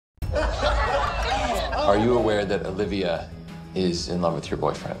Are you aware that Olivia is in love with your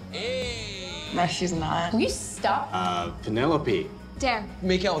boyfriend? No, she's not. Will you stop? Penelope. Dare.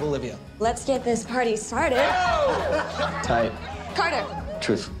 Make out with Olivia. Let's get this party started. Tight. Carter,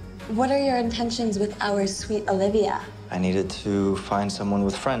 Truth. what are your intentions with our sweet Olivia? I needed to find someone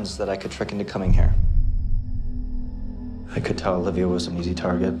with friends that I could trick into coming here. I could tell Olivia was an easy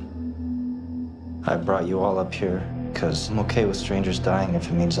target. I brought you all up here because I'm okay with strangers dying if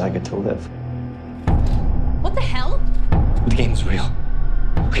it means I get to live. What the hell? The game's real.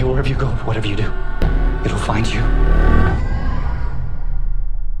 Okay, wherever you go, whatever you do, it'll find you.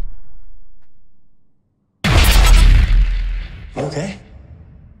 You okay?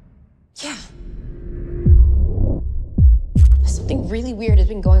 Yeah. Something really weird has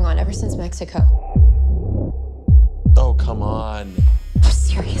been going on ever since Mexico. Oh, come on. I'm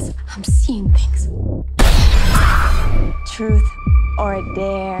serious. I'm seeing things. Truth or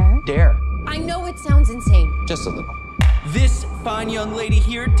dare? Dare. I know it sounds insane. Just a little. This fine young lady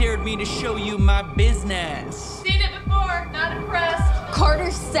here dared me to show you my business. Seen it before, not impressed. Carter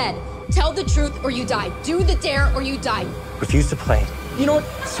said, tell the truth or you die. Do the dare or you die. Refuse to play, You know what?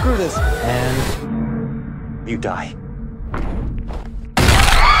 Screw this. and you die.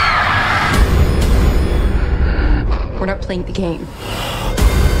 We're not playing the game.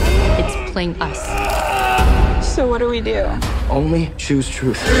 It's playing us. So what do we do? Only choose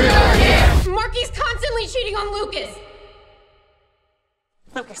truth. Marky's constantly cheating on Lucas.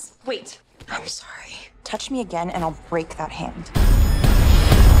 Lucas, wait. I'm sorry. Touch me again and I'll break that hand.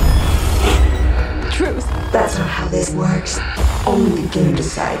 Truth. That's not how this works. Only the game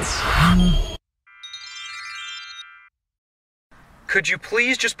decides. Could you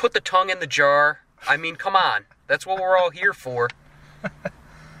please just put the tongue in the jar? I mean, come on. That's what we're all here for.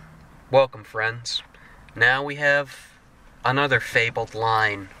 Welcome, friends. Now we have another fabled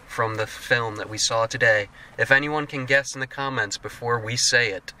line from the film that we saw today. If anyone can guess in the comments before we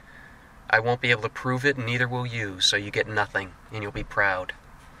say it, I won't be able to prove it, and neither will you, so you get nothing, and you'll be proud.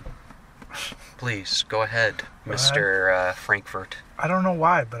 Please, go ahead, Mr. Frankfurt. I don't know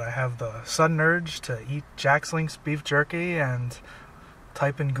why, but I have the sudden urge to eat Jack's Link's beef jerky and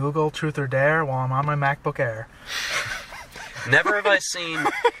type in Google Truth or Dare while I'm on my MacBook Air. Never have I seen...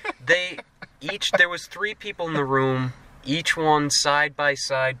 There was 3 people in the room. Each one, side by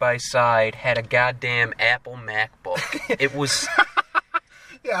side by side, had a goddamn Apple MacBook. It was...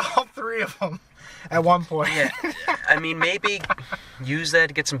 Yeah, all 3 of them at one point. Yeah, I mean, maybe use that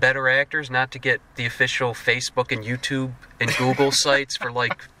to get some better actors, not to get the official Facebook and YouTube and Google sites for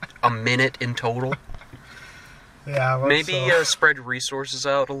like a minute in total. Yeah, maybe spread resources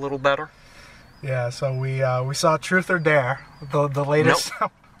out a little better. Yeah, so we saw Truth or Dare, the latest.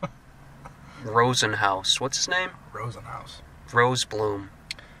 Nope. Rosenhaus. What's his name? Rosenhaus. Rosebloom.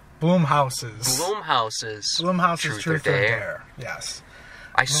 Bloomhouses. Bloomhouse's Truth or Dare. Yes.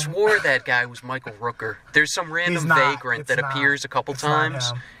 I swore that guy was Michael Rooker. There's some random vagrant that appears a couple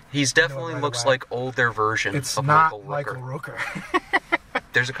times. He's definitely looks like older version of Michael Rooker.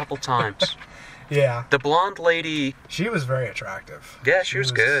 There's a couple times. Yeah. The blonde lady... She was very attractive. Yeah, she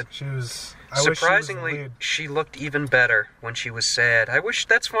was good. She was... Surprisingly, she looked even better when she was sad.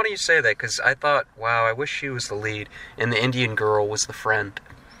 That's funny you say that, because I thought, wow, I wish she was the lead, and the Indian girl was the friend.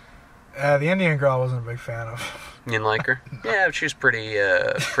 The Indian girl I wasn't a big fan of. You didn't like her? Yeah, she was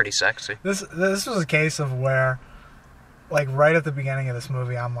pretty sexy. This was a case of where, like, right at the beginning of this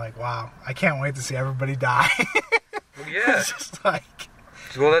movie, I'm like, wow, I can't wait to see everybody die. Well, yeah. It's just like...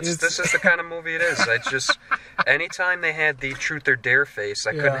 Well, this is the kind of movie it is. I just, anytime they had the Truth or Dare face,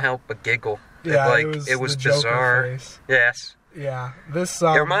 I couldn't help but giggle. Yeah, it was bizarre. Face. Yes. Yeah, this. It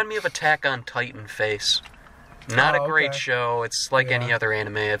reminded me of Attack on Titan face. Not a great show. It's like any other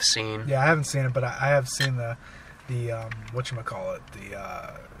anime I've seen. Yeah, I haven't seen it, but I have seen the whatchamacallit,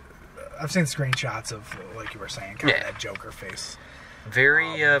 I've seen screenshots of, like you were saying, kind of that Joker face.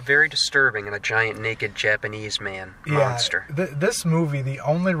 Very disturbing, and a giant naked Japanese man monster. This movie, the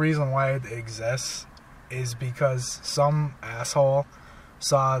only reason why it exists is because some asshole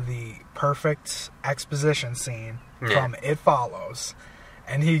saw the perfect exposition scene from It Follows,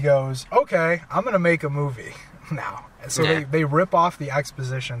 and he goes, okay, I'm going to make a movie now. So they rip off the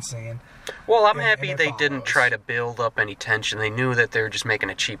exposition scene. Well, I'm happy they didn't try to build up any tension. They knew that they were just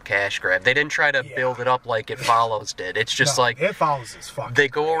making a cheap cash grab. They didn't try to build it up like It Follows did. It's just like... It Follows is fucking... They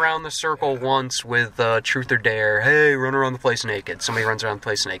go around the circle once with Truth or Dare. Hey, run around the place naked. Somebody runs around the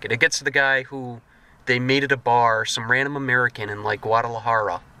place naked. It gets to the guy who they meet at a bar, some random American in, like,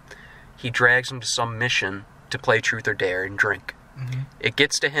 Guadalajara. He drags him to some mission to play Truth or Dare and drink. Mm-hmm. It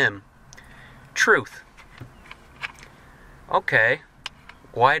gets to him. Truth. Okay.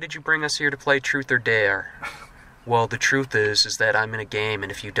 Why did you bring us here to play Truth or Dare? Well, the truth is that I'm in a game,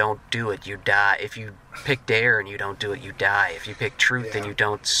 and if you don't do it, you die. If you pick Dare and you don't do it, you die. If you pick Truth and you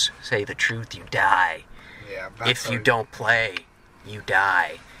don't say the truth, you die. Yeah. If you don't play, you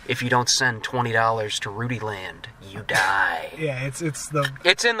die. If you don't send $20 to RuudiLand, you die. Yeah, it's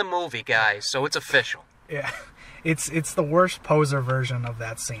in the movie, guys, so it's official. Yeah. It's the worst poser version of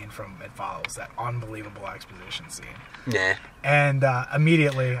that scene from It Follows, that unbelievable exposition scene. Yeah. And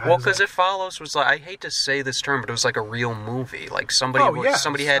immediately, because It Follows was like, I hate to say this term, but it was like a real movie. Like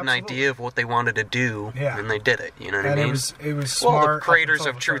somebody had an idea of what they wanted to do, and they did it. You know what I mean? It was smart. Well, the creators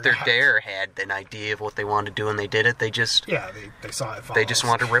of Truth or Dare had an idea of what they wanted to do, and they did it. They just they saw It Follows. They just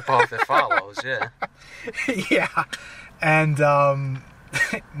wanted to rip off It Follows. Yeah. Yeah, and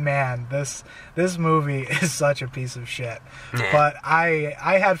man, this movie is such a piece of shit. Yeah. But I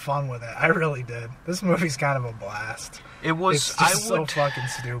had fun with it. I really did. This movie's kind of a blast. It was. It's just so fucking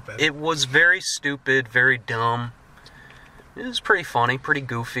stupid. It was very stupid, very dumb. It was pretty funny, pretty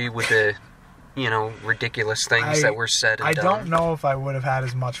goofy with the, ridiculous things that were said and done. I don't know if I would have had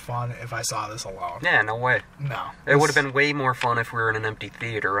as much fun if I saw this alone. Yeah, no way. No. It would have been way more fun if we were in an empty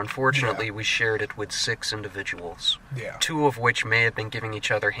theater. Unfortunately, we shared it with 6 individuals. Yeah. 2 of which may have been giving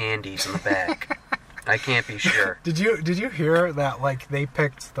each other handies in the back. I can't be sure. Did you hear that, like, they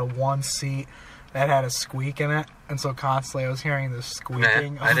picked the one seat that had a squeak in it, and so constantly I was hearing the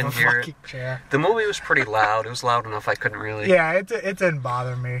squeaking of the fucking chair. The movie was pretty loud. It was loud enough I couldn't really... Yeah, it didn't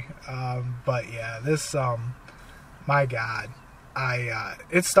bother me. But yeah, this, my God.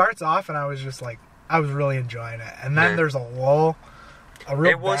 It starts off and I was just like, I was really enjoying it. And then there's a lull, a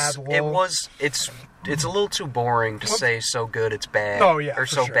real bad lull. It's a little too boring to say so good it's bad. Oh, yeah, or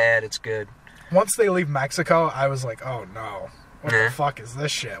so bad it's good. Once they leave Mexico, I was like, oh no. What the fuck is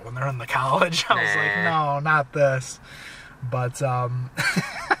this shit? When they're in the college, I was like, no, not this. But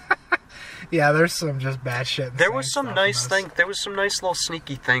yeah, there's some just bad shit. There was some nice little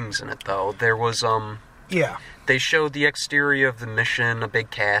sneaky things in it though. There was they showed the exterior of the mission, a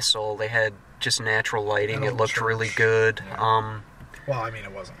big castle. They had just natural lighting. It looked really good. Yeah. Well, I mean,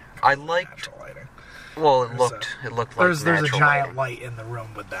 it wasn't. I liked natural lighting. Well, it looked like there's a giant lighting. light in the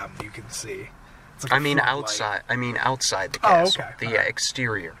room with them. You can see. Like outside. I mean outside the castle. Oh, okay. The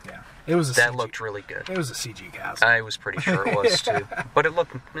exterior. Yeah, it was that looked really good. It was a CG castle. I was pretty sure it was too. But it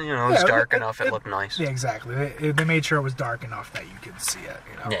looked, it was dark enough. It looked nice. Yeah, exactly. They made sure it was dark enough that you could see it.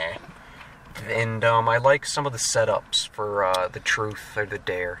 Yeah. And I like some of the setups for the Truth or the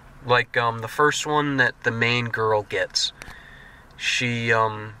Dare. Like the first one that the main girl gets. She's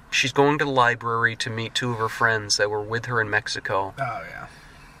going to the library to meet 2 of her friends that were with her in Mexico. Oh yeah.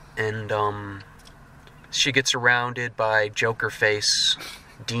 And she gets surrounded by Joker face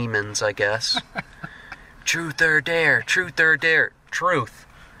demons, I guess. Truth or dare, truth or dare, truth.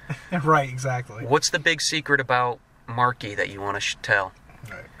 Right, exactly. What's the big secret about Marky that you want to tell?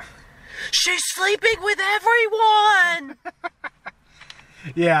 Right. She's sleeping with everyone!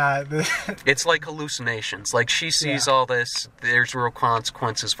 Yeah. It's like hallucinations. Like, she sees all this, there's real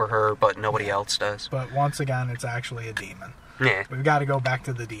consequences for her, but nobody else does. But once again, it's actually a demon. Yeah. We've got to go back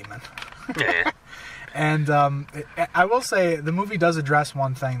to the demon. Yeah. And I will say, the movie does address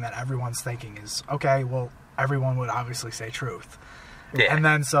one thing that everyone's thinking is, okay, well, everyone would obviously say truth. Yeah. And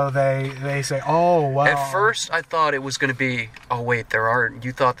then so they say, oh, well... At first, I thought it was going to be, oh, wait,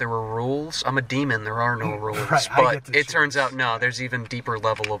 you thought there were rules? I'm a demon, there are no rules. Right, but it turns out, no, there's even deeper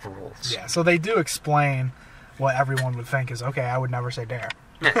level of rules. Yeah, so they do explain what everyone would think is, okay, I would never say dare.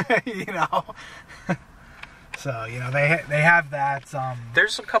 Yeah. So, they have that...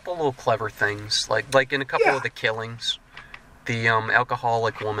 There's a couple little clever things, like in a couple of the killings. The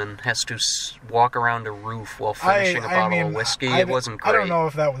alcoholic woman has to walk around a roof while finishing a bottle of whiskey. It wasn't great. I don't know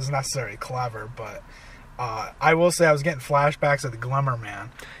if that was necessarily clever, but I will say I was getting flashbacks of the Glimmer Man.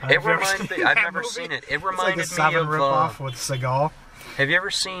 It reminded me... I've never seen it. It reminded me of... It's like a Seven ripoff with Seagal. Have you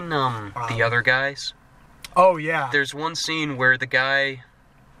ever seen The Other Guys? Oh, yeah. There's one scene where the guy...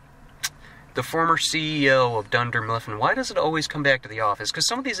 The former CEO of Dunder Mifflin. Why does it always come back to The Office? Because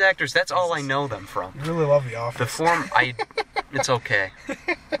some of these actors, that's all I know them from. You really love The Office. It's okay.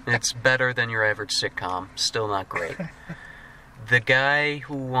 It's better than your average sitcom. Still not great. The guy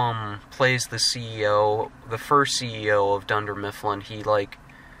who plays the CEO, the first CEO of Dunder Mifflin, he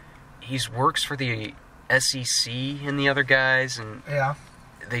works for the SEC and the other guys, and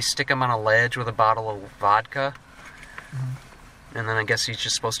they stick him on a ledge with a bottle of vodka. Mm-hmm. And then I guess he's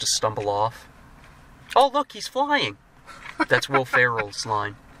just supposed to stumble off. Oh, look, he's flying. That's Will Ferrell's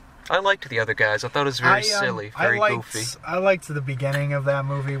line. I liked The Other Guys. I thought it was very silly, very goofy. I liked the beginning of that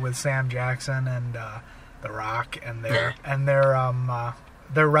movie with Sam Jackson and The Rock and their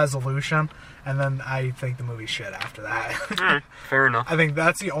their resolution, and then I think the movie's shit after that. Fair enough. I think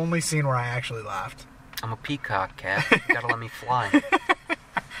that's the only scene where I actually laughed. I'm a peacock, cat. You gotta let me fly.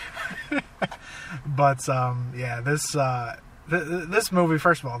 But yeah, this movie,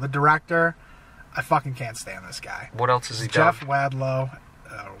 first of all, the director, I fucking can't stand this guy. What else has he done? Jeff Wadlow,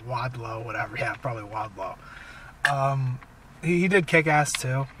 whatever. Yeah, probably Wadlow. He did Kick-Ass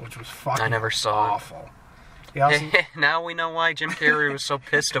 2, which was fucking I never saw awful. He also, now we know why Jim Carrey was so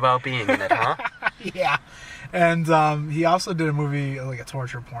pissed about being in it, huh? Yeah. And he also did a movie, like a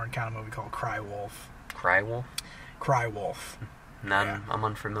torture porn kind of movie called Cry Wolf. Cry Wolf? Cry Wolf. None. Yeah. I'm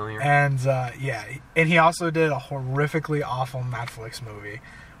unfamiliar. And, yeah. And he also did a horrifically awful Netflix movie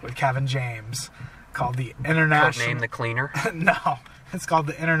with Kevin James called The International... Name the Cleaner? No. It's called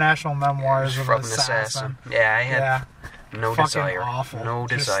The International Memoirs of an Assassin. Yeah, I had no fucking desire. Awful. No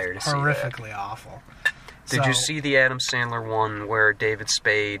Just desire to see that. horrifically awful. Did you see the Adam Sandler one where David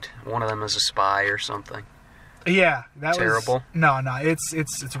Spade, one of them is a spy or something? Yeah, that terrible. Was no,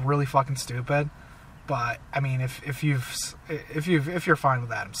 it's really fucking stupid. But I mean, if you're fine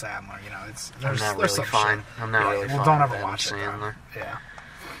with Adam Sandler, you know, I'm not really fine. I'm not really fine. Well, don't ever with watch Adam Sandler. It. Yeah.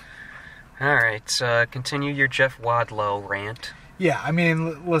 All right, continue your Jeff Wadlow rant. Yeah, I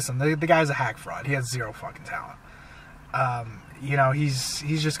mean, listen, the guy's a hack fraud. He has zero fucking talent. You know, he's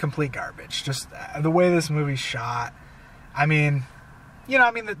just complete garbage. Just the way this movie's shot. I mean, you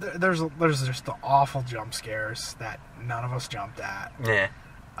know, there's just the awful jump scares that none of us jumped at. Yeah.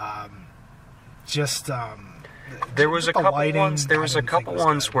 There was a couple ones. There was a couple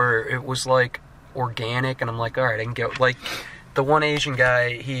ones where it was like organic, and I'm like, all right, I can get like the one Asian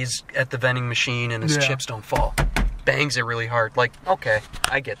guy. He's at the vending machine, and his chips don't fall. Bangs it really hard. Like, okay,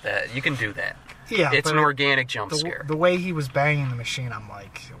 I get that. You can do that. Yeah, it's an organic jump scare. The way he was banging the machine, I'm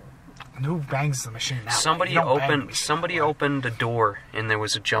like, who bangs the machine that Somebody opened a door, and there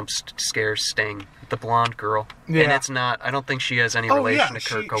was a jump scare sting. The blonde girl. Yeah. And it's not, I don't think she has any relation to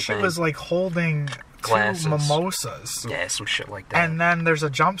Kurt Cobain. She was like holding glasses. 2 mimosas. Yeah, some shit like that. And then there's a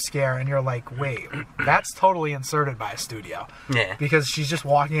jump scare, and you're like, wait, that's totally inserted by a studio. Yeah. Because she's just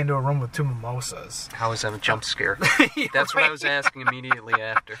walking into a room with 2 mimosas. How is that a jump scare? That's what I was asking immediately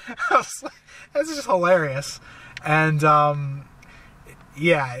after. That's just hilarious. And,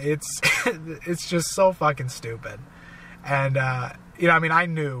 yeah, it's just so fucking stupid. And, you know, I mean, I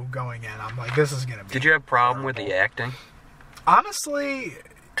knew going in, I'm like, this is going to be... Did you have a problem with the acting? Honestly...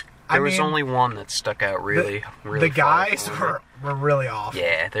 There was only one that stuck out really the guys were really awful.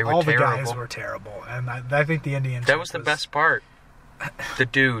 Yeah, they were all terrible. All the guys were terrible, and I think the Indian. That was the best part. The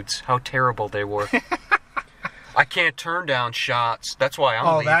dudes, how terrible they were. I can't turn down shots. That's why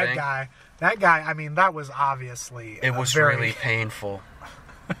I'm leaving. That guy. I mean, that was obviously. It was really painful.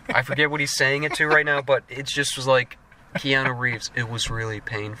 I forget what he's saying it to right now, but it just was like Keanu Reeves. It was really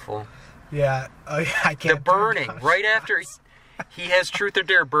painful. Yeah, I can't. The burning right after. He has Truth or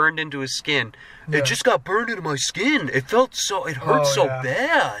Dare burned into his skin. Yeah. It just got burned into my skin. It hurt so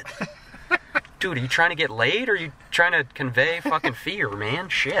bad. Dude, are you trying to get laid or are you trying to convey fucking fear, man?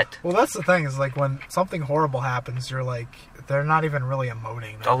 Shit. Well, that's the thing is like when something horrible happens, you're like, they're not even really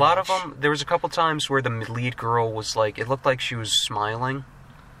emoting. A lot of them, there was a couple times where the lead girl was like, it looked like she was smiling.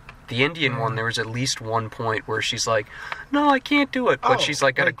 The Indian one, there was at least one point where she's like, no, I can't do it. But she's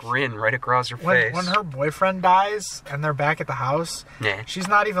like got a grin right across her face. When her boyfriend dies and they're back at the house, she's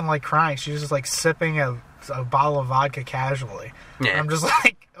not even like crying. She's just like sipping a bottle of vodka casually. Yeah. And I'm just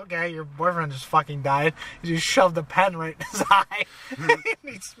like, okay, your boyfriend just fucking died. You just shoved a pen right in his eye.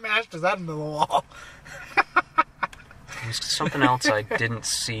 He smashed his head into the wall. There's something else I didn't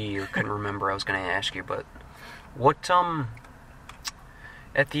see or couldn't remember I was going to ask you, but what,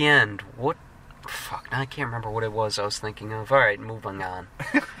 at the end, fuck, now I can't remember what it was I was thinking of. Alright, moving on.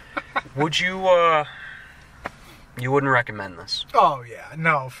 Would you wouldn't recommend this? Oh, yeah,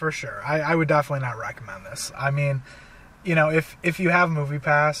 no, for sure. I would definitely not recommend this. I mean, you know, if you have Movie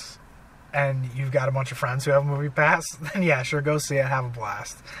Pass, and you've got a bunch of friends who have Movie Pass, then yeah, sure, go see it, have a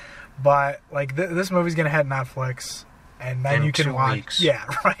blast. But, like, this movie's gonna hit Netflix, and then you can watch... weeks. Yeah,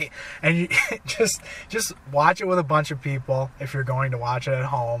 right. And you just watch it with a bunch of people if you're going to watch it at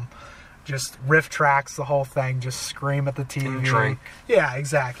home. Just riff tracks the whole thing, just scream at the TV. And drink. Yeah,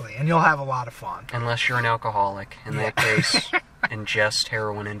 exactly. And you'll have a lot of fun. Unless you're an alcoholic. In that case, ingest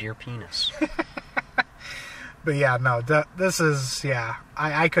heroin into your penis. But yeah, no, this is, yeah,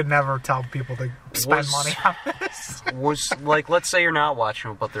 I could never tell people to spend money on this. Was, like, let's say you're not watching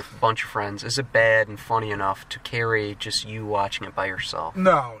it with a bunch of friends. Is it bad and funny enough to carry just you watching it by yourself?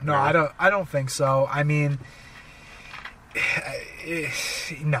 No, I don't think so. I mean,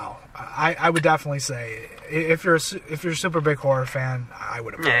 No, I would definitely say if you're a super big horror fan, I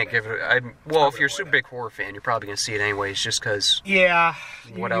would have. Yeah, give it. Well, if you're a super big horror fan, you're probably gonna see it anyways, just because. Yeah.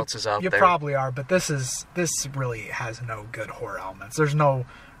 What else is out there? You probably are, but this really has no good horror elements. There's no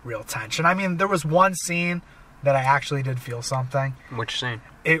real tension. I mean, there was one scene that I actually did feel something. Which scene?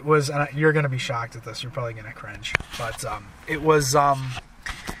 It was, and you're gonna be shocked at this. You're probably gonna cringe, but it was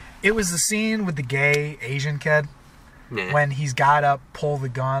the scene with the gay Asian kid. Yeah. When he's got to pull the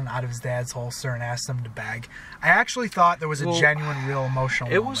gun out of his dad's holster and ask him to beg. I actually thought there was a genuine, real emotional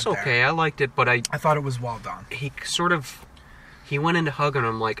moment. It was okay. There. I liked it, but I thought it was well done. He went into hugging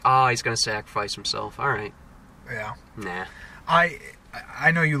him like, he's going to sacrifice himself. All right. Yeah. Nah.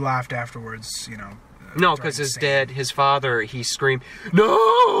 I know you laughed afterwards, you know. No, because his father, he screamed, "No!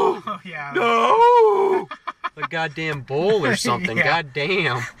 Oh, yeah. No!" A goddamn bull or something. Yeah.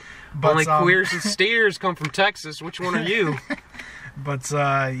 Goddamn. But, only queers and steers come from Texas. Which one are you? But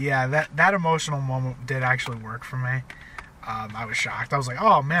yeah, that emotional moment did actually work for me. I was shocked. I was like,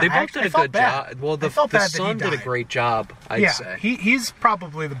 oh man, they both did a good job. Well, the son did a great job. I'd say. He's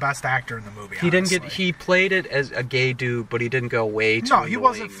probably the best actor in the movie. He played it as a gay dude, but he didn't go way too. No, he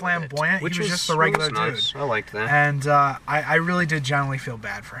wasn't flamboyant. He was just a regular dude. I liked that. And I really did genuinely feel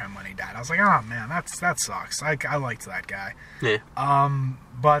bad for him when he died. I was like, oh man, that sucks. I liked that guy. Yeah.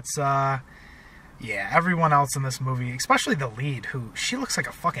 But yeah, everyone else in this movie, especially the lead, she looks like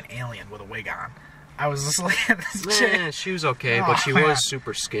a fucking alien with a wig on. I was just looking at this chick. Yeah, she was okay, but she was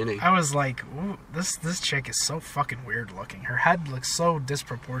super skinny. I was like, ooh, this chick is so fucking weird looking. Her head looks so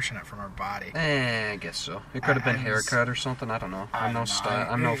disproportionate from her body. I guess so. It could have been haircut or something. I don't know. I'm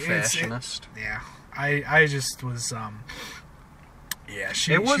no fashionist. Yeah, I just was. Yeah,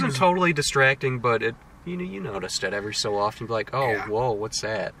 it wasn't totally distracting, but it. You noticed it every so often. You'd be like, whoa, what's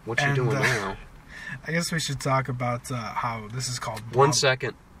that? What you doing now? I guess we should talk about how this is called. 1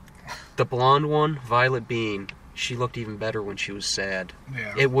 second. The blonde one, Violet Bean, she looked even better when she was sad.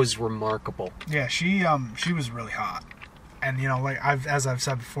 Yeah. It was remarkable. Yeah, she was really hot. And, you know, like as I've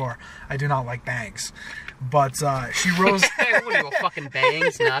said before, I do not like bangs. But she rose... What are you, a fucking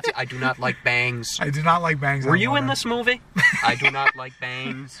bangs Nazi? I do not like bangs. I do not like bangs. Were you in this movie? I do not like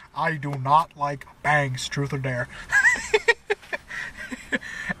bangs. I do not like bangs, truth or dare.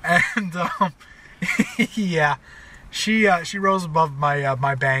 And, yeah... She rose above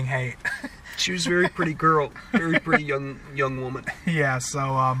my bang hate. She was a very pretty girl, very pretty young woman. Yeah.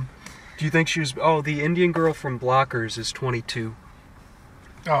 So do you think she was? Oh, the Indian girl from Blockers is 22.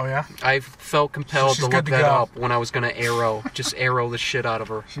 Oh yeah. I felt compelled to look that up when I was gonna arrow the shit out of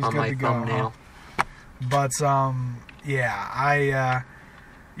her on my thumbnail. Huh? But yeah,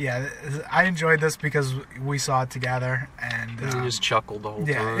 I enjoyed this because we saw it together, and you just chuckled the whole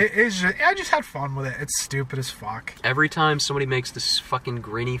time. Yeah, I just had fun with it. It's stupid as fuck. Every time somebody makes this fucking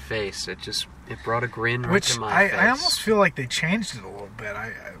grinny face, it brought a grin right to my face. I almost feel like they changed it a little bit.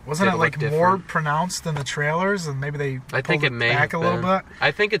 Wasn't it like more pronounced than the trailers, and maybe they pulled it back a little bit? I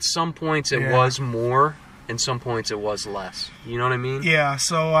think at some points it was more, and some points it was less. You know what I mean? Yeah.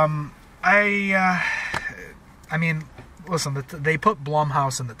 So I mean. Listen, they put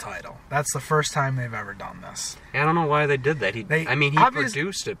Blumhouse in the title. That's the first time they've ever done this. I don't know why they did that. He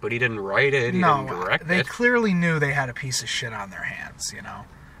produced it, but he didn't write it. He didn't direct it. They clearly knew they had a piece of shit on their hands, you know.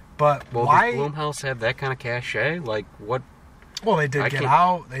 But why? Does Blumhouse have that kind of cachet? Like what? Well, they did Get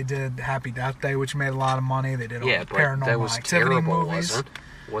Out. They did Happy Death Day, which made a lot of money. They did all the Paranormal Activity movies.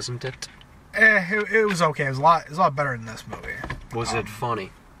 Wasn't it? It was okay. It was a lot better than this movie. Was it funny?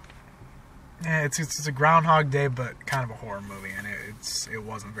 Yeah, it's a Groundhog Day, but kind of a horror movie, and it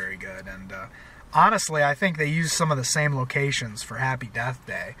wasn't very good. And honestly, I think they used some of the same locations for Happy Death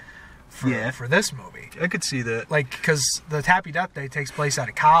Day for this movie. I could see that. Like, because the Happy Death Day takes place at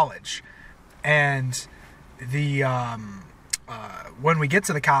a college, and the when we get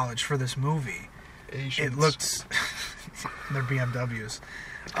to the college for this movie, it looks they're BMWs.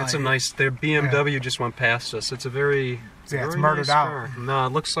 It's their BMW just went past us. It's a very... Yeah, it's murdered out. No,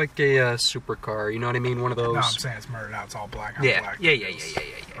 it looks like a supercar. You know what I mean? One of those... No, I'm saying it's murdered out. It's all black on black. Black. Yeah.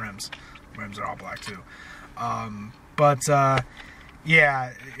 Rims are all black, too.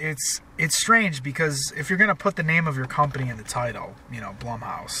 Yeah, it's strange because if you're going to put the name of your company in the title, you know,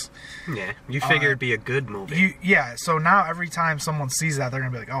 Blumhouse... Yeah, you figure it'd be a good movie. So now every time someone sees that, they're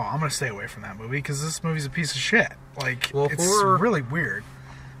going to be like, oh, I'm going to stay away from that movie because this movie's a piece of shit. Like, it's really weird.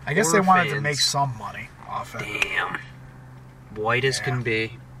 I guess they wanted to make some money off it. Damn. White as can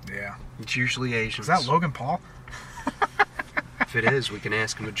be. Yeah. It's usually Asians. Is that Logan Paul? If it is, we can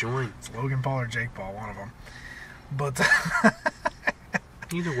ask him to join. It's Logan Paul or Jake Paul, one of them. But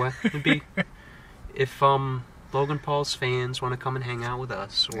either way, it'd be if Logan Paul's fans want to come and hang out with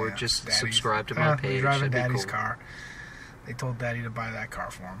us, or just subscribe to my page. Driving that'd be Daddy's cool. car. They told Daddy to buy that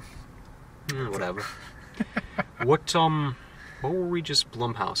car for him. Whatever. What were we just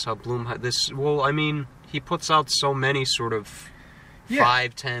Blumhouse? How Blumhouse this? Well, I mean, he puts out so many sort of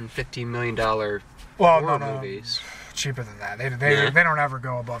 $5, $10, $15 million horror movies. Cheaper than that. They don't ever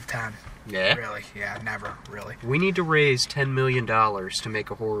go above 10. Yeah. Really? Yeah, never really. We need to raise $10 million to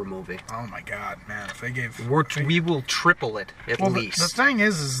make a horror movie. Oh my God, man! If they gave, we will triple it at least. The thing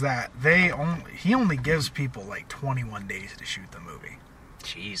is that he only gives people like 21 days to shoot the movie.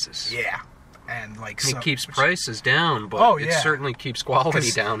 Jesus. Yeah. And like it keeps prices down, but it certainly keeps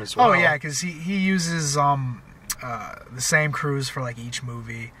quality down as well. Oh yeah, because he uses the same crews for like each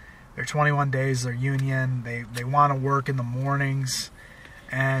movie. They're 21 days. They're union. They want to work in the mornings,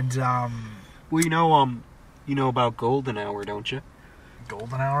 and well, you know about Golden Hour, don't you?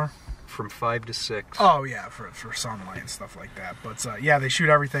 Golden Hour from 5 to 6. Oh yeah, for sunlight and stuff like that. But yeah, they shoot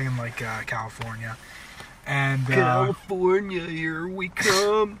everything in like California. And California, here we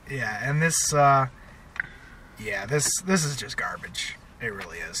come. Yeah, and this is just garbage. It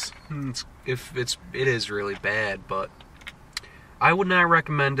really is. It is really bad, but I would not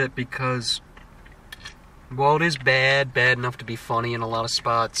recommend it because, well, it is bad enough to be funny in a lot of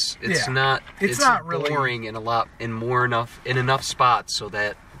spots. It's not really boring in enough spots so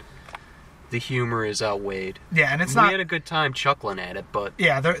that the humor is outweighed. Yeah, and we had a good time chuckling at it, but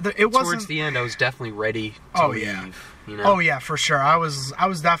it wasn't. Towards the end, I was definitely ready to leave. You know? Oh yeah, for sure. I was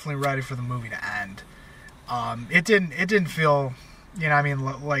definitely ready for the movie to end. It didn't feel, I mean,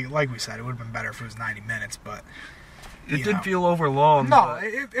 like we said, it would have been better if it was 90 minutes, but it didn't feel over long. No,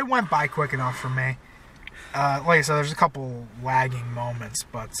 it went by quick enough for me. Like I said, there's a couple lagging moments,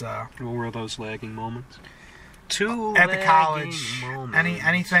 but what were those lagging moments? At the college,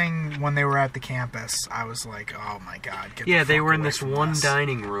 anything when they were at the campus, I was like, oh my God, they were in this one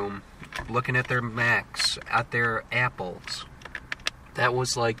dining room looking at their Macs, at their Apples. That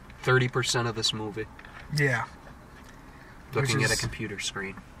was like 30% of this movie. Yeah. Looking at a computer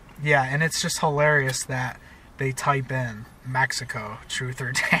screen. Yeah, and it's just hilarious that they type in Mexico, truth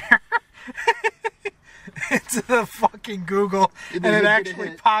or dare, into the fucking Google, and it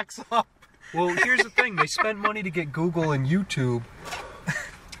actually pops up. Well, here's the thing. They spend money to get Google and YouTube,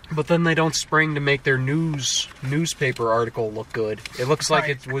 but then they don't spring to make their newspaper article look good. It looks like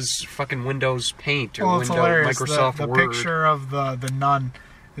it was fucking Windows Paint or Microsoft the Word. The picture of the nun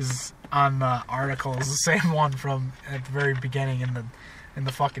is on the article is the same one from at the very beginning in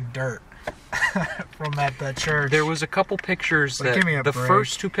the fucking dirt from at the church. There was a couple pictures the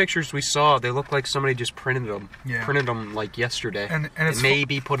first two pictures we saw, they looked like somebody just printed them. Yeah. Printed them like yesterday. And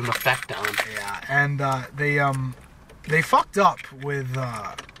maybe put an effect on. Yeah, and they fucked up with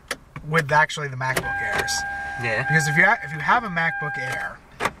actually the MacBook Airs. Yeah. Because if you have a MacBook Air,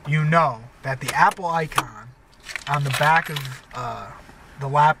 you know that the Apple icon on the back of the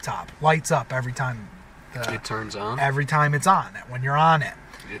laptop lights up every time it turns on. Every time it's on. When you're on it.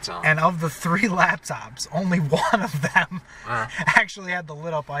 It's on. And of the 3 laptops, only one of them actually had the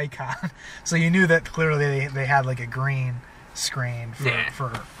lit up icon. So you knew that clearly they had like a green screen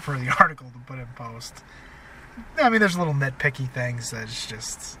for the article to put in post. I mean, there's little nitpicky things that's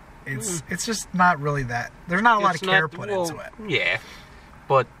just it's just not really that. There's not a lot of care put into it. Yeah,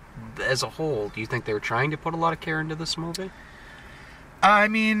 but as a whole, do you think they were trying to put a lot of care into this movie? I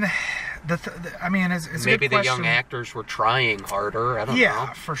mean, it's maybe a good the young actors were trying harder. I don't know.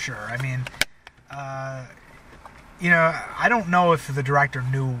 Yeah, for sure. I mean, I don't know if the director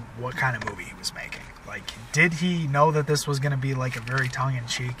knew what kind of movie he was making. Like, did he know that this was going to be like a very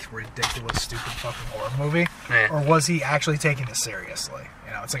tongue-in-cheek, ridiculous, stupid fucking horror movie, or was he actually taking it seriously?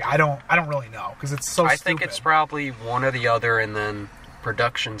 It's like I don't really know because it's so. I think it's probably one or the other, and then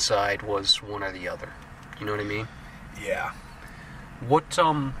production side was one or the other. You know what I mean? Yeah. What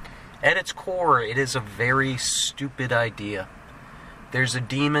at its core, it is a very stupid idea. There's a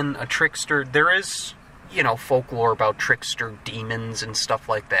demon, a trickster. There is, folklore about trickster demons and stuff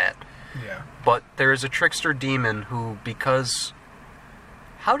like that. Yeah. But there is a trickster demon who, because...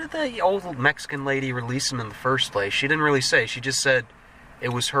 How did the old Mexican lady release him in the first place? She didn't really say. She just said it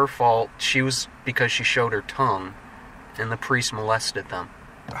was her fault. Because she showed her tongue, and the priest molested them.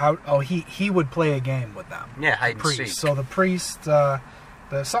 He would play a game with them. Yeah, hide and seek. So the priest...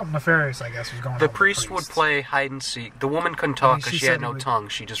 something nefarious, I guess, was going on. The priest would play hide and seek. The woman couldn't talk because she had no tongue.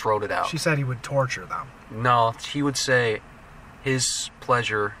 She just wrote it out. She said he would torture them. No, he would say his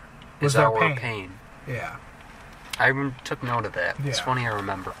pleasure is our pain. Yeah. I took note of that. Yeah. It's funny I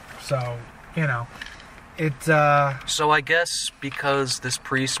remember. So, So I guess because this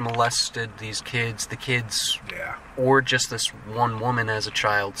priest molested these kids, the kids, or just this one woman as a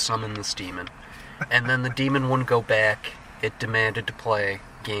child, summoned this demon. And then the demon wouldn't go back. It demanded to play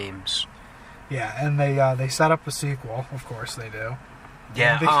games. Yeah, and they set up a sequel. Of course they do.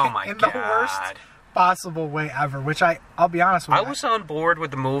 Yeah, oh my god. In the worst possible way ever, which I'll be honest with you. I was on board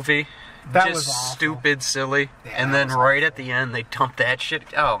with the movie. That just was awful. Stupid, silly. Yeah, and then right at the end, they dumped that shit.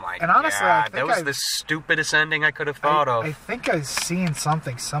 Oh my god. And honestly, I think that was the stupidest ending I could have thought of. I think I've seen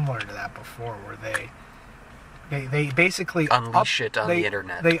something similar to that before, where they basically unleash it on the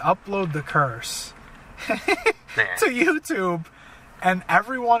internet. They upload the curse to YouTube, and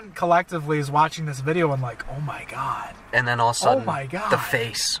everyone collectively is watching this video and like, oh my god. And then all of a sudden, oh my god, the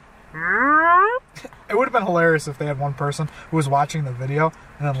face. It would have been hilarious if they had one person who was watching the video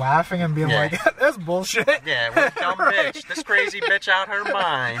and then laughing and being like, that's bullshit. Yeah, what a dumb bitch. This crazy bitch out her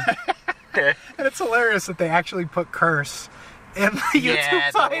mind. And it's hilarious that they actually put curse in the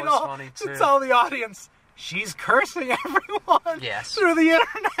YouTube title to tell the audience she's cursing everyone through the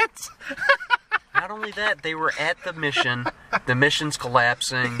internet. Not only that, they were at the mission. The mission's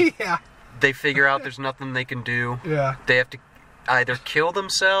collapsing. Yeah. They figure out there's nothing they can do. Yeah. They have to either kill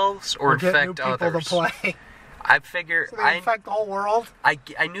themselves or infect get new people others. To play. I figure so they infect the whole world. I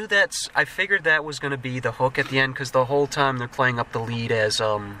knew I figured that was going to be the hook at the end, because the whole time they're playing up the lead as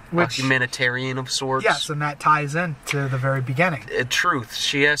a humanitarian of sorts. Yes, and that ties in to the very beginning. Truth.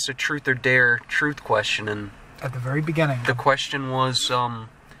 She asked a truth or dare truth question, and at the very beginning, the question was,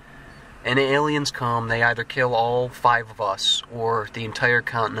 and aliens come, they either kill all 5 of us or the entire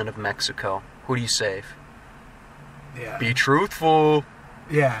continent of Mexico. Who do you save? Yeah. Be truthful.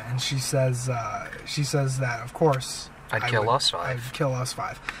 Yeah, and she says that, of course, I'd kill us 5. I'd kill us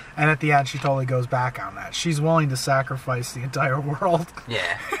 5. And at the end, she totally goes back on that. She's willing to sacrifice the entire world.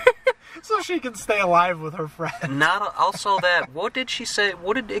 Yeah. So she can stay alive with her friend. Also that, what did she say?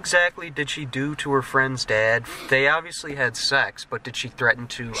 What exactly did she do to her friend's dad? They obviously had sex, but did she threaten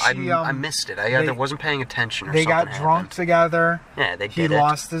to... I missed it. I either wasn't paying attention or something They got drunk together. Yeah, they did He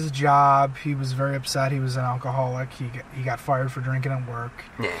lost his job. He was very upset. He was an alcoholic. He got fired for drinking at work.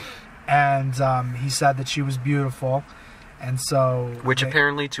 Yeah. And he said that she was beautiful. And so... Which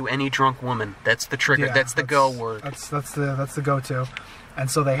apparently to any drunk woman, that's the trigger. Yeah, that's the go word. That's the go-to. And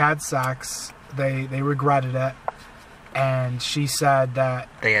so they had sex. They regretted it. And she said that...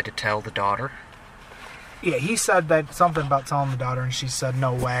 They had to tell the daughter? Yeah, he said that something about telling the daughter, and she said,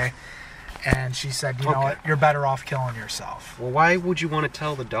 no way. And she said, you know what, you're better off killing yourself. Well, why would you want to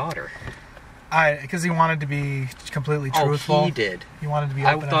tell the daughter? Because he wanted to be completely truthful. Oh, he did. He wanted to be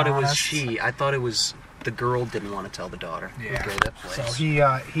open and honest. I thought it was she. I thought it was the girl didn't want to tell the daughter. Yeah. Okay, that place.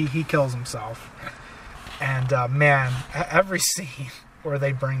 So he kills himself. And, man, every scene where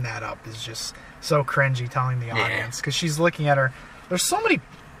they bring that up is just so cringy, telling the audience, because she's looking at her. There's so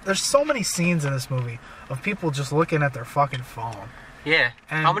many scenes in this movie of people just looking at their fucking phone. Yeah.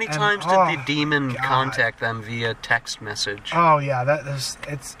 How many times did the demon contact them via text message? Oh yeah,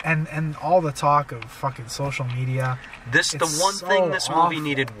 and all the talk of fucking social media. The one thing this movie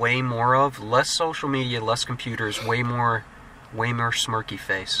needed way more of: less social media, less computers, way more smirky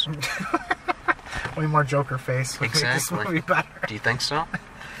face. Way more Joker face would make this movie better. Do you think so?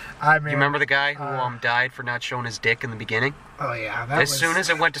 I mean, you remember the guy who died for not showing his dick in the beginning? Oh yeah, as soon as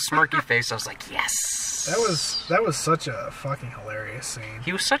it went to smirky face, I was like, yes. That was such a fucking hilarious scene.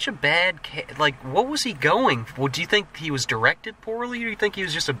 He was such a bad what was he going for? Do you think he was directed poorly, or do you think he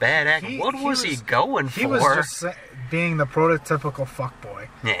was just a bad actor? What was he going for? He was just being the prototypical fuckboy.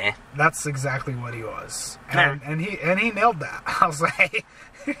 Yeah. That's exactly what he was. And he nailed that. I was like,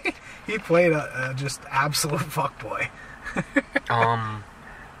 he played a just absolute fuckboy.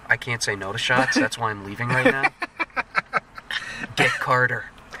 I can't say no to shots. That's why I'm leaving right now. Get Carter.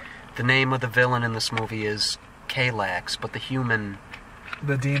 The name of the villain in this movie is Kalax, but the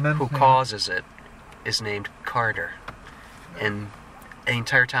demon who causes it is named Carter. And the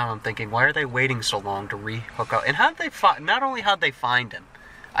entire time I'm thinking, why are they waiting so long to re-hook up? And not only how'd they find him,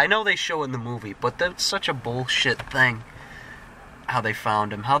 I know they show it in the movie, but that's such a bullshit thing, how they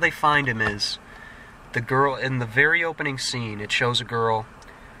found him. How they find him is, the girl, in the very opening scene, it shows a girl.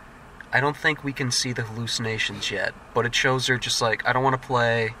 I don't think we can see the hallucinations yet, but it shows her just like, I don't want to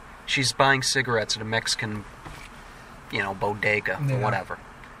play. She's buying cigarettes at a Mexican, bodega or whatever.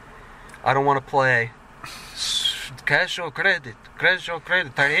 I don't want to play. Cash or credit,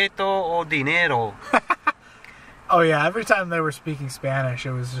 tarjeta o dinero. Oh yeah, every time they were speaking Spanish,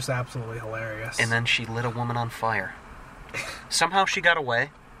 it was just absolutely hilarious. And then she lit a woman on fire. Somehow she got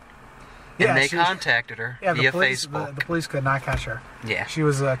away. And they contacted her via Facebook. The police could not catch her. Yeah. She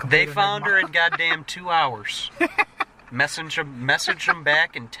was a complete They found her in goddamn 2 hours. Messaged them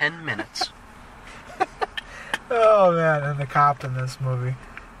back in 10 minutes. Oh, man. And the cop in this movie,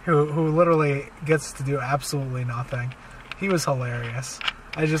 who literally gets to do absolutely nothing. He was hilarious.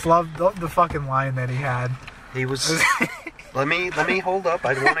 I just loved the fucking line that he had. He was... Let me hold up.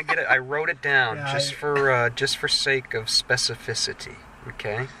 I want to get it. I wrote it down just for sake of specificity.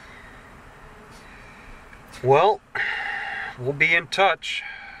 Okay. Well, we'll be in touch.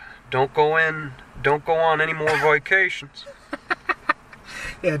 Don't go on any more vacations.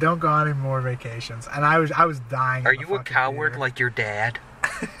 Yeah, don't go on any more vacations. And I was dying. Are you a coward like your dad?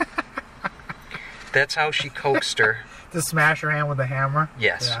 That's how she coaxed her. To smash her hand with a hammer?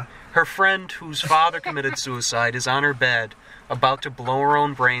 Yes. Yeah. Her friend, whose father committed suicide, is on her bed, about to blow her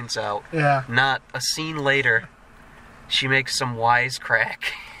own brains out. Yeah. Not a scene later, she makes some wisecrack.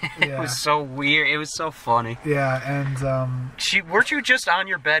 It was so weird. It was so funny. Yeah, and weren't you just on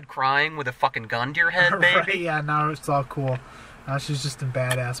your bed crying with a fucking gun to your head, baby? Right, yeah, now it's all cool. Now she's just in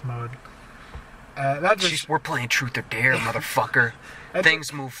badass mode. We're playing Truth or Dare, motherfucker.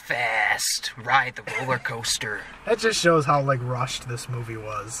 Things move fast. Ride the roller coaster. That just shows how like rushed this movie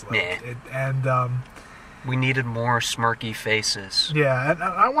was. Like, yeah. We needed more smirky faces. Yeah, and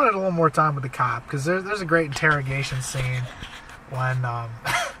I wanted a little more time with the cop because there's a great interrogation scene when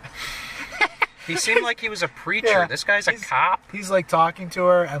he seemed like he was a preacher. Yeah, this guy's a cop. He's like talking to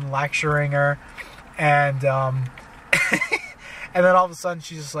her and lecturing her, and and then all of a sudden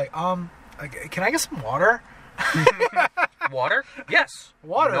she's just like, can I get some water? Water? Yes.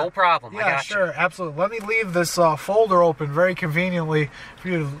 Water. No problem. Yeah, I got sure. you. Absolutely. Let me leave this folder open very conveniently for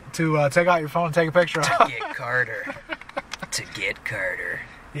you to take out your phone and take a picture of. To get Carter. To get Carter.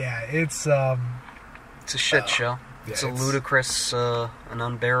 Yeah, it's a shit show. Yeah, it's a ludicrous, an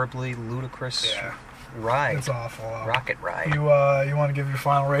unbearably ludicrous ride. It's awful. Rocket ride. You want to give your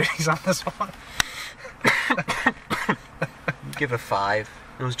final ratings on this one? Give it a 5.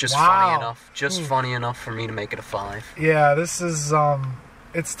 It was just funny enough. Funny enough for me to make it a 5. Yeah, this is,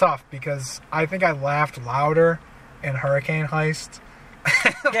 it's tough because I think I laughed louder in Hurricane Heist.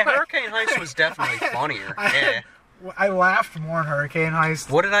 Yeah, Hurricane Heist was definitely funnier. Yeah. I laughed more in Hurricane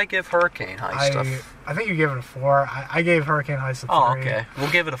Heist. What did I give Hurricane Heist? I think you gave it a 4. I gave Hurricane Heist a 3. Oh, okay.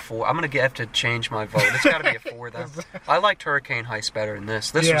 We'll give it a 4. I'm going to have to change my vote. It's got to be a 4 then. I liked Hurricane Heist better than this.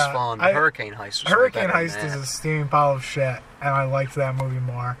 This was fun, but Hurricane Heist was Hurricane better Heist is a steaming pile of shit, and I liked that movie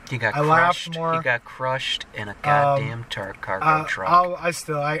more. He got laughed more. He got crushed in a goddamn cargo truck.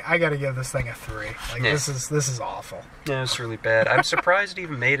 I got to give this thing a 3. Like this is awful. Yeah, it's really bad. I'm surprised it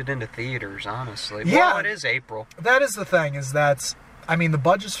even made it into theaters, honestly. Yeah, well, it is April. That is the thing, is that, I mean, the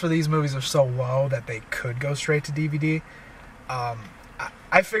budgets for these movies are so low that they could go straight to DVD.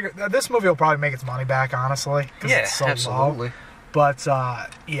 I figure this movie will probably make its money back, honestly. Yeah, it's so absolutely. Low. But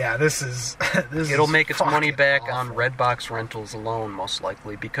yeah, this is. It'll make its money back awful. on Redbox rentals alone, most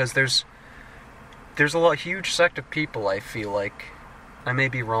likely, because there's a huge sect of people, I feel like, I may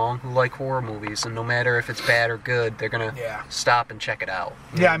be wrong, who like horror movies, and no matter if it's bad or good, they're gonna stop and check it out.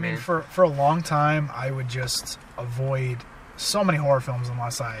 You know I mean, for a long time, I would just avoid so many horror films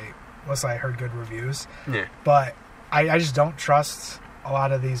unless I heard good reviews. Yeah. But I just don't trust a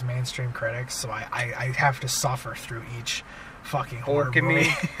lot of these mainstream critics, so I have to suffer through each fucking horror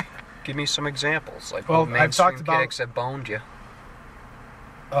movie. Give me some examples. Like, well, mainstream I've talked about critics that boned you.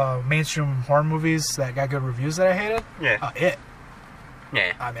 Mainstream horror movies that got good reviews that I hated. Yeah. It.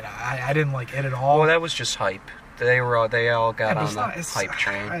 Yeah. I mean, I didn't like it at all. Well, that was just hype. They all got on the hype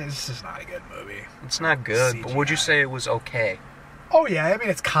train. It's just not a good movie. It's not good, CGI. But would you say it was okay? Oh yeah, I mean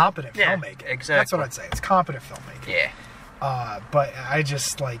it's competent filmmaking. Exactly. That's what I'd say. It's competent filmmaking. Yeah. But I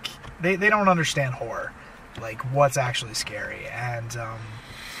just like they don't understand horror, like what's actually scary, and I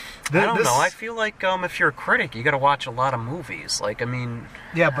don't know. I feel like if you're a critic, you got to watch a lot of movies. Like, I mean.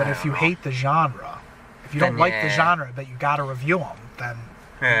 Yeah, but if you hate the genre, if you don't like the genre, but you got to review them, then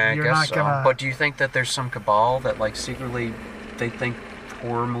you're not gonna. But do you think that there's some cabal that like secretly they think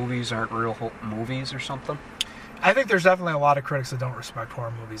horror movies aren't real movies or something? I think there's definitely a lot of critics that don't respect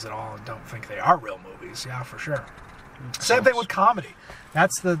horror movies at all and don't think they are real movies. Yeah, for sure. Same thing with comedy.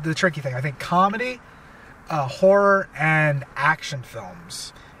 That's the tricky thing. I think comedy, horror, and action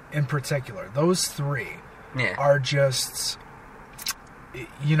films in particular, those three are just,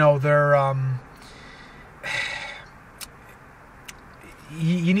 you know, they're,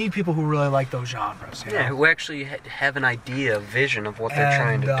 you need people who really like those genres. You know? Who actually have an idea, a vision of what they're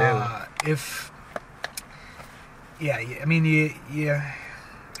trying to do. I mean,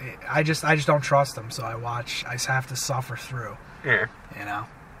 I just don't trust them, so I just have to suffer through. Yeah. You know?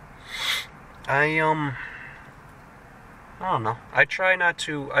 I don't know. I try not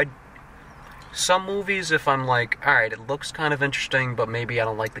to. Some movies, if I'm like, alright, it looks kind of interesting, but maybe I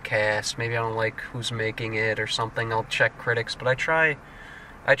don't like the cast, maybe I don't like who's making it or something, I'll check critics, but I try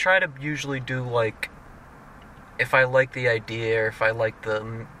to usually do, like, if I like the idea, or if I like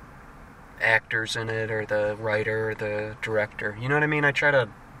the actors in it, or the writer, or the director, you know what I mean? I try to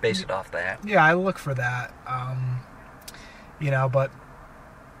base it off that. Yeah, I look for that, but...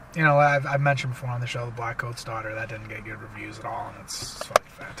 I've mentioned before on the show, The Black Coat's Daughter, that didn't get good reviews at all, and it's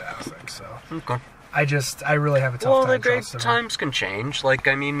fucking fantastic, so... Okay. I really have a tough time. Well, the great times can change. Like,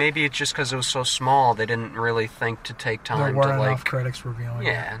 I mean, maybe it's just because it was so small, they didn't really think to take time there to, weren't like... enough critics reviewing it.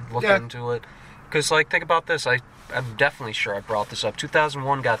 Yeah, look into it. Because, like, think about this. I'm definitely sure I brought this up.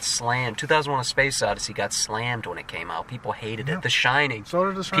 2001 got slammed. 2001: A Space Odyssey got slammed when it came out. People hated it. The Shining. So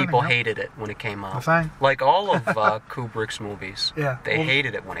did The Shining. People hated it when it came out. The Thing. Like all of Kubrick's movies. Yeah. They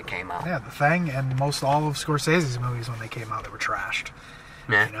hated it when it came out. Yeah, The Thing and most all of Scorsese's movies when they came out, they were trashed.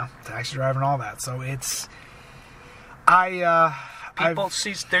 Yeah. Taxi Driver and all that. So it's...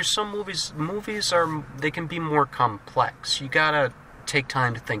 there's some movies they can be more complex. You gotta take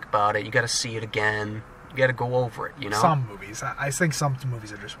time to think about it. You gotta see it again. You gotta go over it, Some movies. I think some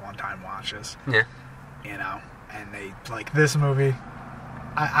movies are just one-time watches. Yeah. And they, like this movie,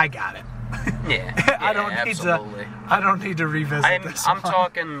 I got it. Yeah. I don't need to revisit this I'm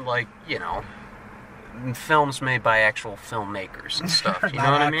talking, like, films made by actual filmmakers and stuff. You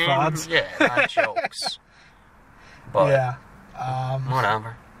know what I mean? Frauds. Yeah, not jokes. But, yeah.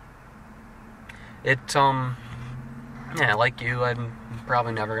 Whatever. Yeah, like you, I'm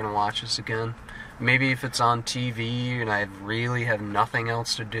probably never going to watch this again. Maybe if it's on TV and I really have nothing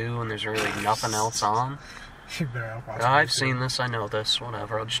else to do and there's really nothing else on. I've seen this, I know this,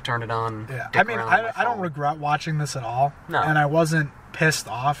 whatever. I'll just turn it on. Yeah, I don't regret watching this at all. No. And I wasn't pissed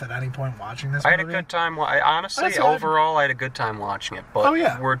off at any point watching this movie. I had a good time. Honestly, overall, I had a good time watching it. But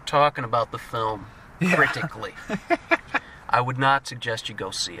we're talking about the film critically. I would not suggest you go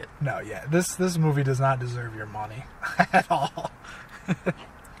see it. No, yeah. This movie does not deserve your money at all.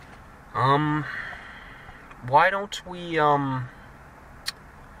 Why don't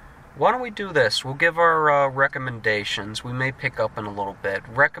we do this? We'll give our recommendations. We may pick up in a little bit.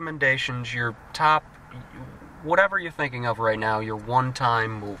 Recommendations, your top, whatever you're thinking of right now, your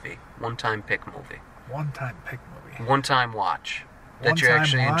one-time movie. One-time pick movie. One-time pick movie. One-time watch. That you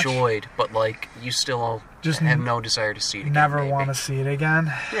actually enjoyed, but, like, you still just have no desire to see it again. Never want to see it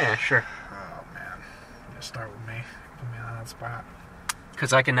again? Yeah, sure. Oh, man. You start with me. Put me on that spot.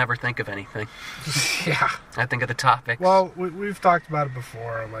 Because I can never think of anything. Yeah. I think of the topics. Well, we've talked about it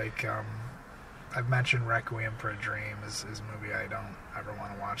before. Like, I've mentioned Requiem for a Dream is a movie I don't ever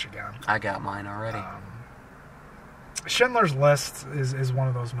want to watch again. I got mine already. Schindler's List is one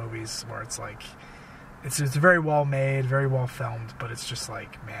of those movies where it's like, it's very well made, very well filmed, but it's just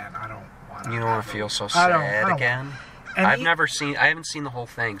like, man, I don't want to. You don't want to feel so sad again? I haven't seen the whole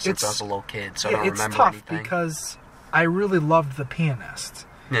thing since I was a little kid, so I don't remember anything. It's tough because I really loved The Pianist,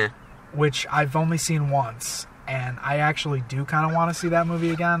 which I've only seen once, and I actually do kind of want to see that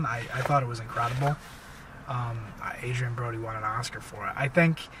movie again. I thought it was incredible. Adrian Brody won an Oscar for it. I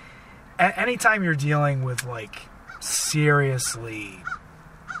think anytime you're dealing with, like, seriously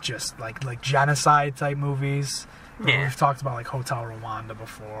just like genocide type movies, we've talked about like Hotel Rwanda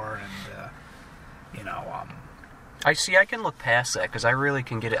before, and I can look past that because I really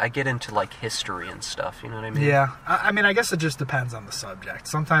can I get into like history and stuff, you know what I mean? Yeah. I mean, I guess it just depends on the subject.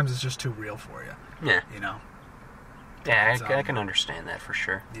 Sometimes it's just too real for you. Yeah. Yeah, But, I can understand that for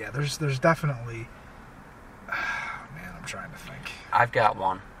sure. Yeah, there's definitely... Man, I'm trying to think. I've got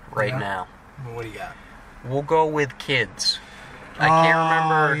one right now. Well, what do you got? We'll go with Kids. I can't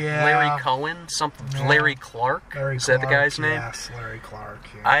remember Larry Cohen, Larry Clark. Is that the guy's name? Yes, Larry Clark.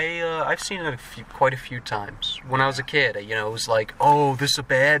 Yeah. I've seen it quite a few times. When I was a kid, it was like, oh, this is a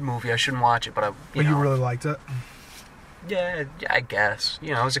bad movie, I shouldn't watch it. But you really liked it? Yeah, I guess.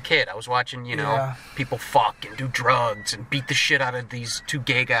 As a kid, I was watching, people fuck and do drugs and beat the shit out of these two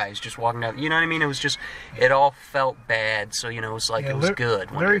gay guys just walking down. You know what I mean? It was just, it all felt bad, so, it was like, it was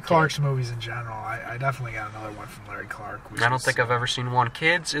good. Larry Clark's movies in general, I definitely got another one from Larry Clark. I don't think I've ever seen one.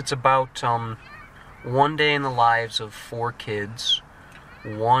 Kids, it's about one day in the lives of 4 kids.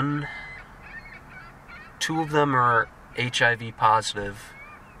 2 of them are HIV positive.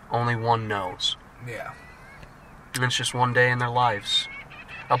 Only 1 knows. Yeah. And it's just one day in their lives.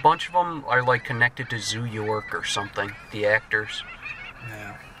 A bunch of them are like connected to Zoo York or something, the actors.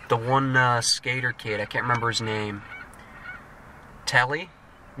 Yeah. The one skater kid, I can't remember his name. Telly?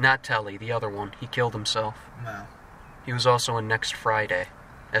 Not Telly, the other one. He killed himself. No. He was also in Next Friday.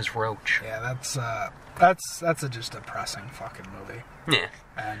 as Roach. Yeah, that's a just depressing fucking movie. Yeah,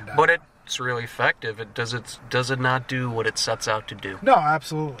 and but it's really effective. Does it not do what it sets out to do? No,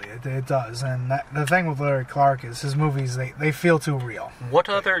 absolutely, it does. And the thing with Larry Clark is his movies they feel too real. What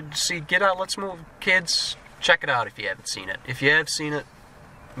other Get Out? Let's move, kids. Check it out if you haven't seen it. If you have seen it,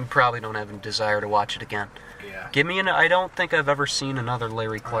 you probably don't have a desire to watch it again. Yeah. Give me I don't think I've ever seen another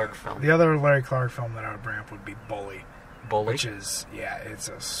Larry Clark film. The other Larry Clark film that I would bring up would be Bully. Bully? Which is, it's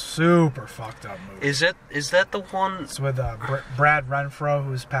a super fucked up movie. Is that the one? It's with Brad Renfro,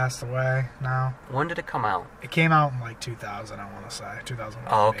 who's passed away now. When did it come out? It came out in like 2000, I want to say. 2001.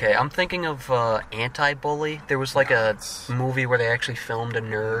 Oh, okay. I'm thinking of Anti-Bully. There was like a movie where they actually filmed a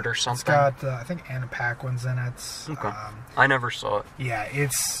nerd or something. It's got, I think Anna Paquin's in it. Okay. I never saw it. Yeah,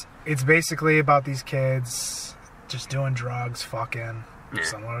 it's basically about these kids just doing drugs, fucking... Yeah.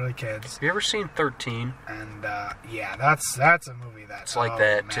 Similar to the kids. Have you ever seen 13? And that's a movie that's like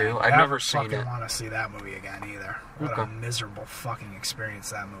that too. I've never seen it. I don't want to see that movie again either. What a miserable fucking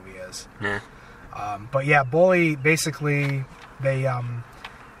experience that movie is. Yeah. But yeah, Bully basically they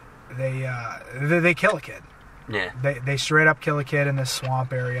kill a kid. Yeah. They straight up kill a kid in this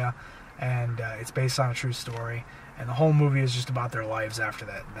swamp area, and it's based on a true story. And the whole movie is just about their lives after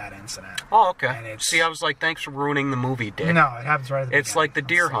that incident. Oh, okay. See, I was like, thanks for ruining the movie, Dick. No, it happens right at the beginning. It's like The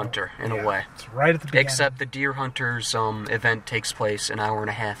Deer Hunter, in a way. It's right at the beginning. Except the Deer Hunter's event takes place an hour and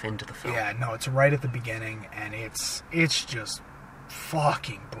a half into the film. Yeah, no, it's right at the beginning, and it's just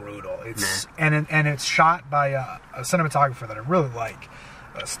fucking brutal. It's and it's shot by a cinematographer that I really like,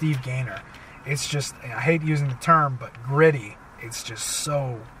 Steve Gaynor. It's just, I hate using the term, but gritty. It's just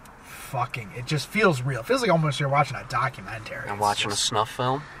so... it just feels real. It feels like almost you're watching a documentary. I'm watching a snuff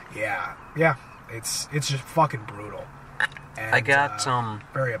film? Yeah. It's just fucking brutal. And, I got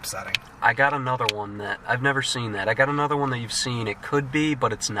very upsetting. I got another one that I've never seen that. I got another one that you've seen. It could be,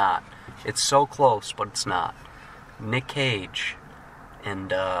 but it's not. It's so close, but it's not. Nick Cage and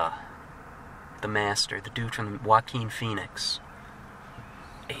the Master, the dude from Joaquin Phoenix.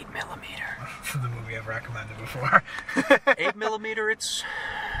 8mm. The movie I've recommended before. 8mm,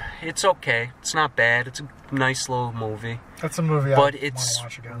 it's okay. It's not bad. It's a nice little movie. That's a movie but it's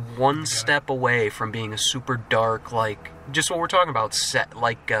watch again. One step away from being a super dark, like, just what we're talking about,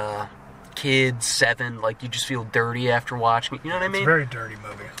 Kids, Seven, like, you just feel dirty after watching it. You know what I mean? It's a very dirty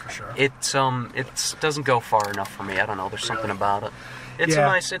movie, for sure. It doesn't go far enough for me. I don't know. There's something about it.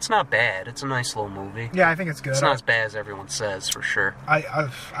 It's not bad. It's a nice little movie. Yeah, I think it's good. It's not as bad as everyone says, for sure. I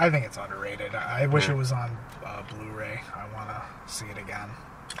think it's underrated. I wish it was on Blu-ray. I want to see it again.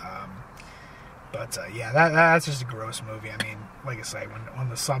 But that's just a gross movie. I mean, like I say, when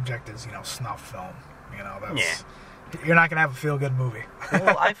the subject is, snuff film, that's... You're not going to have a feel-good movie.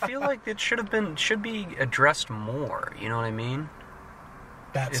 Well, I feel like it should be addressed more, you know what I mean?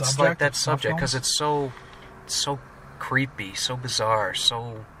 It's like that subject, because it's so creepy, so bizarre,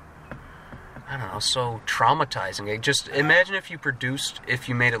 so, I don't know, so traumatizing. Just imagine if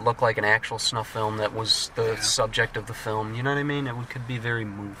you made it look like an actual snuff film that was the subject of the film, you know what I mean? It could be very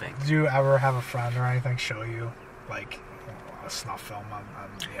moving. Did you ever have a friend or anything show you, like, a snuff film on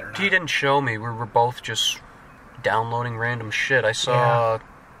the internet? He didn't show me. We were both just downloading random shit. I saw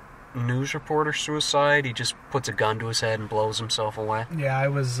news reporter suicide. He just puts a gun to his head and blows himself away. Yeah, I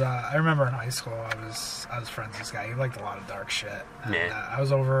remember in high school I was friends with this guy. He liked a lot of dark shit. And, I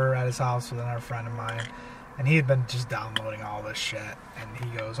was over at his house with another friend of mine, and he had been just downloading all this shit. And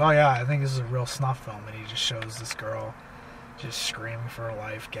he goes, "Oh yeah, I think this is a real snuff film." And he just shows this girl just screaming for her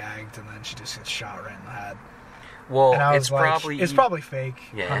life, gagged, and then she just gets shot right in the head. Well, it's probably fake,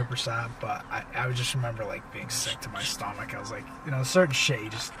 100%, but I would just remember, like, being sick to my stomach. I was like, certain shit you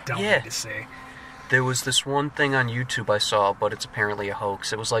just don't need to see. There was this one thing on YouTube I saw, but it's apparently a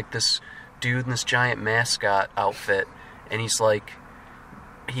hoax. It was like this dude in this giant mascot outfit, and he's like,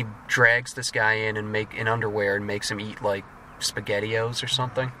 he drags this guy in underwear and makes him eat, like, SpaghettiOs or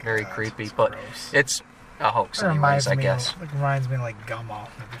something. Very creepy, but gross. It's a hoax anyways, I guess. It reminds me of, like, Gummo,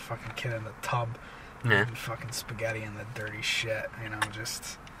 like the fucking kid in the tub. Yeah. Fucking spaghetti and the dirty shit,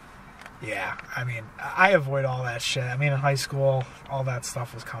 just... Yeah, I mean, I avoid all that shit. I mean, in high school, all that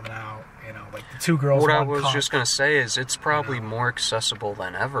stuff was coming out, like the two girls, What I was just going to say is it's probably more accessible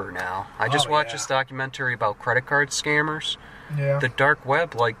than ever now. I just watched this documentary about credit card scammers. Yeah. The dark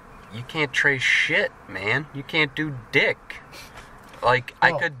web, like, you can't trace shit, man. You can't do dick. Like,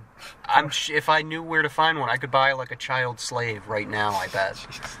 I could... if I knew where to find one, I could buy, like, a child slave right now, I bet.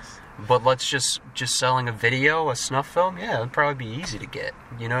 But let's just selling a video, a snuff film, it'd probably be easy to get.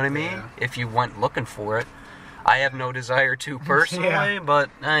 You know what I mean? Yeah. If you went looking for it. I have no desire to personally, Yeah. but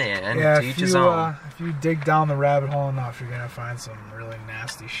Yeah, to each his own. if you dig down the rabbit hole enough, you're gonna find some really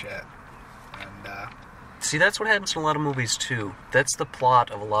nasty shit. And See, that's what happens in a lot of movies too. That's the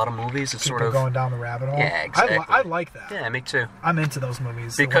plot of a lot of movies. It's sort of going down the rabbit hole. Yeah, exactly. I like that. Yeah, me too. I'm into those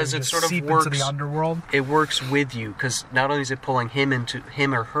movies Because where you it just sort of seep works into the underworld. It works with you because not only is it pulling him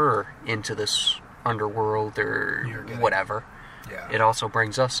or her into this underworld or whatever, yeah, it also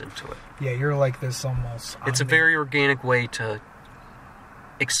brings us into it. Yeah, you're like this almost. It's a very organic way to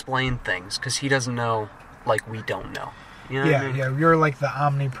explain things because he doesn't know like we don't know. You know what I mean? Yeah, you're like the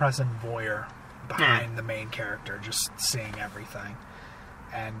omnipresent voyeur behind the main character, just seeing everything.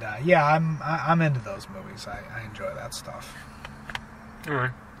 And yeah, I'm into those movies. I enjoy that stuff. All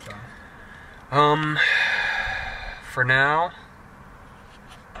right. So. For now,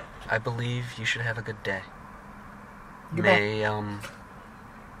 I believe you should have a good day. May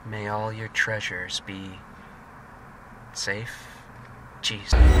all your treasures be safe.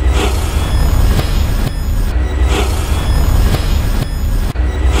 Jeez.